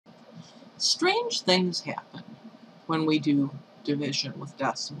Strange things happen when we do division with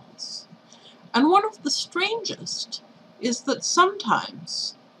decimals. And one of the strangest is that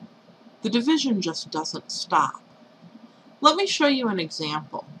sometimes the division just doesn't stop. Let me show you an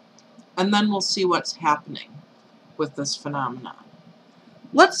example, and then we'll see what's happening with this phenomenon.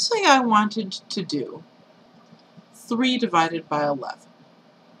 Let's say I wanted to do 3 divided by 11.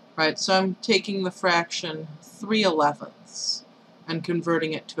 Right, so I'm taking the fraction 3/11ths and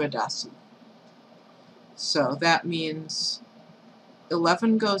converting it to a decimal. So that means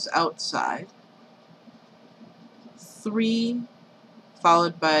 11 goes outside, 3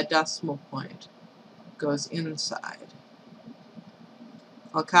 followed by a decimal point goes inside.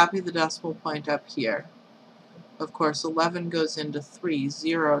 I'll copy the decimal point up here. Of course, 11 goes into 3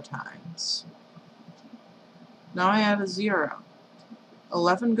 0 times. Now I add a 0.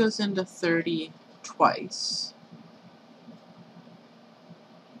 11 goes into 30 twice,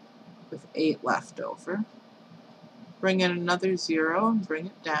 with 8 left over. Bring in another 0 and bring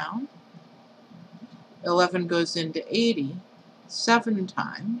it down. 11 goes into 80 7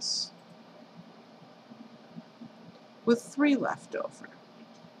 times, with 3 left over.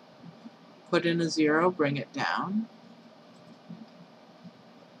 Put in a 0, bring it down.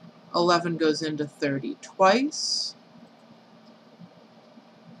 11 goes into 30 twice.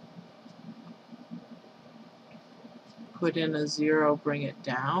 Put in a 0, bring it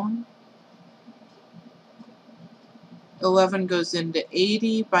down. 11 goes into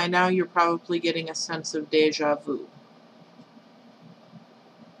 80. By now you're probably getting a sense of deja vu.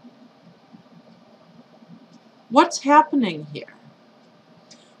 What's happening here?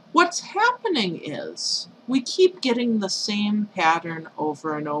 What's happening is we keep getting the same pattern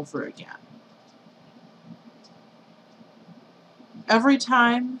over and over again. Every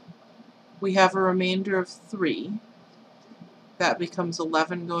time we have a remainder of 3, that becomes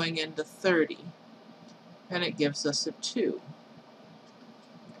 11 going into 30, and it gives us a 2.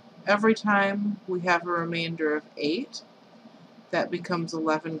 Every time we have a remainder of 8, that becomes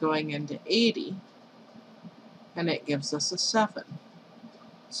 11 going into 80, and it gives us a 7.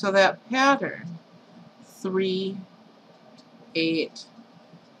 So that pattern, 3, 8,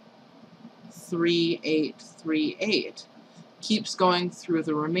 3, 8, 3, 8, keeps going through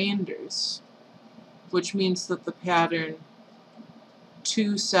the remainders, which means that the pattern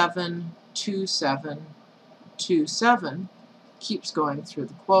 2, 7, 2, 7, 2, 7 keeps going through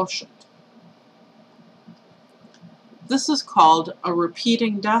the quotient. This is called a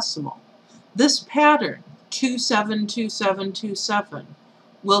repeating decimal. This pattern, 2, 7, 2, 7, 2, 7,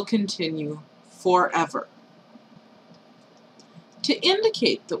 will continue forever. To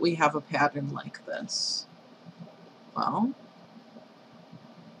indicate that we have a pattern like this, well,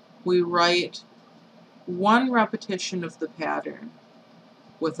 we write one repetition of the pattern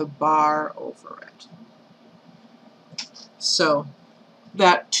with a bar over it. So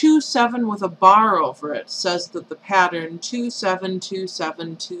that 2, 7 with a bar over it says that the pattern 2, 7, 2,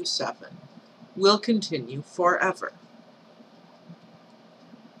 7, 2, 7 will continue forever.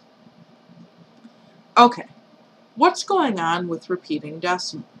 Okay, what's going on with repeating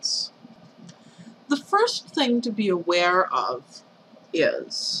decimals? The first thing to be aware of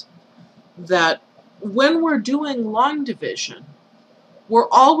is that when we're doing long division, we're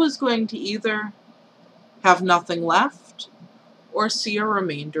always going to either have nothing left or see a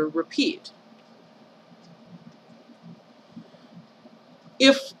remainder repeat.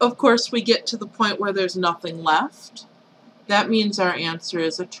 If, of course, we get to the point where there's nothing left, that means our answer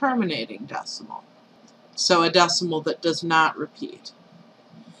is a terminating decimal, so a decimal that does not repeat.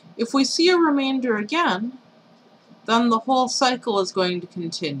 If we see a remainder again, then the whole cycle is going to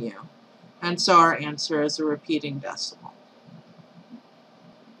continue, and so our answer is a repeating decimal.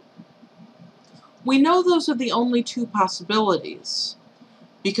 We know those are the only 2 possibilities,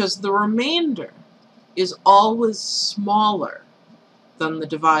 because the remainder is always smaller than the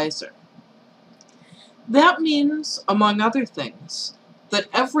divisor. That means, among other things, that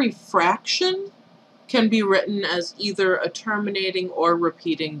every fraction can be written as either a terminating or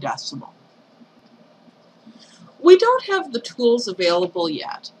repeating decimal. We don't have the tools available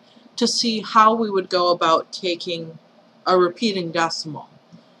yet to see how we would go about taking a repeating decimal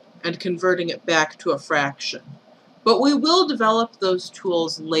and converting it back to a fraction, but we will develop those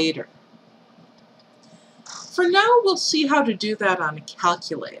tools later. For now, we'll see how to do that on a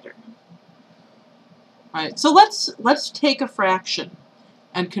calculator. All right, so let's take a fraction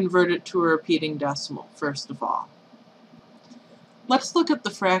and convert it to a repeating decimal, first of all. Let's look at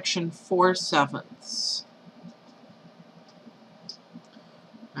the fraction 4/7.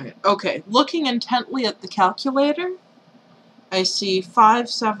 All right, okay, looking intently at the calculator, I see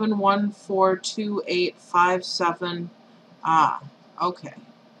 57142857. Okay.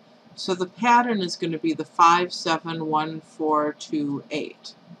 So the pattern is going to be the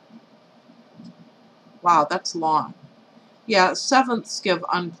 571428. Wow, that's long. Yeah, sevenths give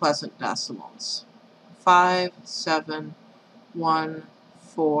unpleasant decimals. 5, 7, 1,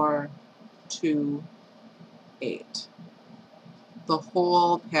 4, 2, 8. The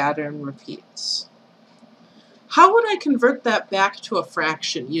whole pattern repeats. How would I convert that back to a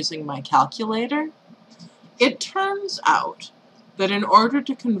fraction using my calculator? It turns out that in order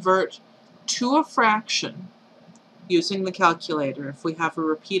to convert to a fraction using the calculator, if we have a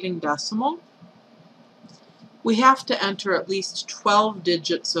repeating decimal, we have to enter at least 12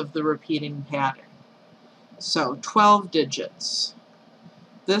 digits of the repeating pattern. So 12 digits.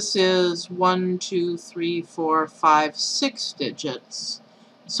 This is 1, 2, 3, 4, 5, 6 digits.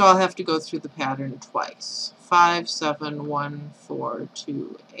 So I'll have to go through the pattern twice. 5, 7, 1, 4,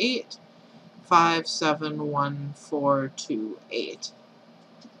 2, 8. 5, 7, 1, 4, 2, 8.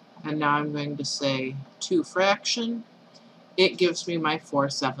 And now I'm going to say 2 fraction. It gives me my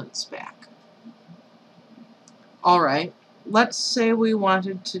 4/7 back. Alright, let's say we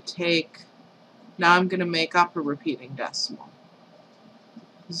wanted to take, now I'm going to make up a repeating decimal.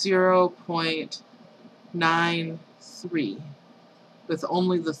 0.93 with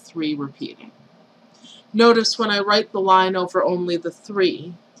only the 3 repeating. Notice when I write the line over only the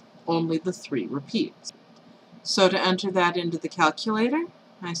 3 repeats. So to enter that into the calculator,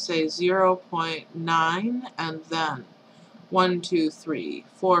 I say 0.9 and then 1, 2, 3,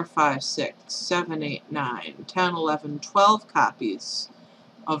 4, 5, 6, 7, 8, 9, 10, 11, 12 copies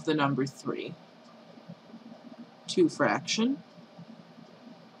of the number 3. 2 fraction.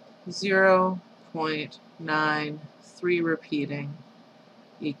 0.93 repeating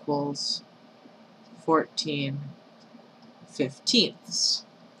equals 14/15.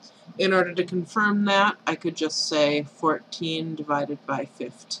 In order to confirm that, I could just say 14 divided by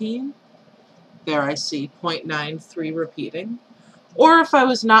 15. There I see 0.93 repeating. Or if I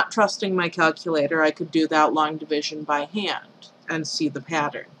was not trusting my calculator, I could do that long division by hand and see the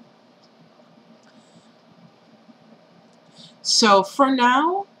pattern. So for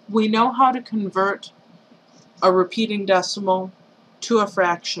now, we know how to convert a repeating decimal to a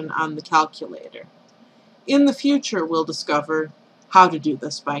fraction on the calculator. In the future, we'll discover how to do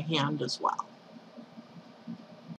this by hand as well.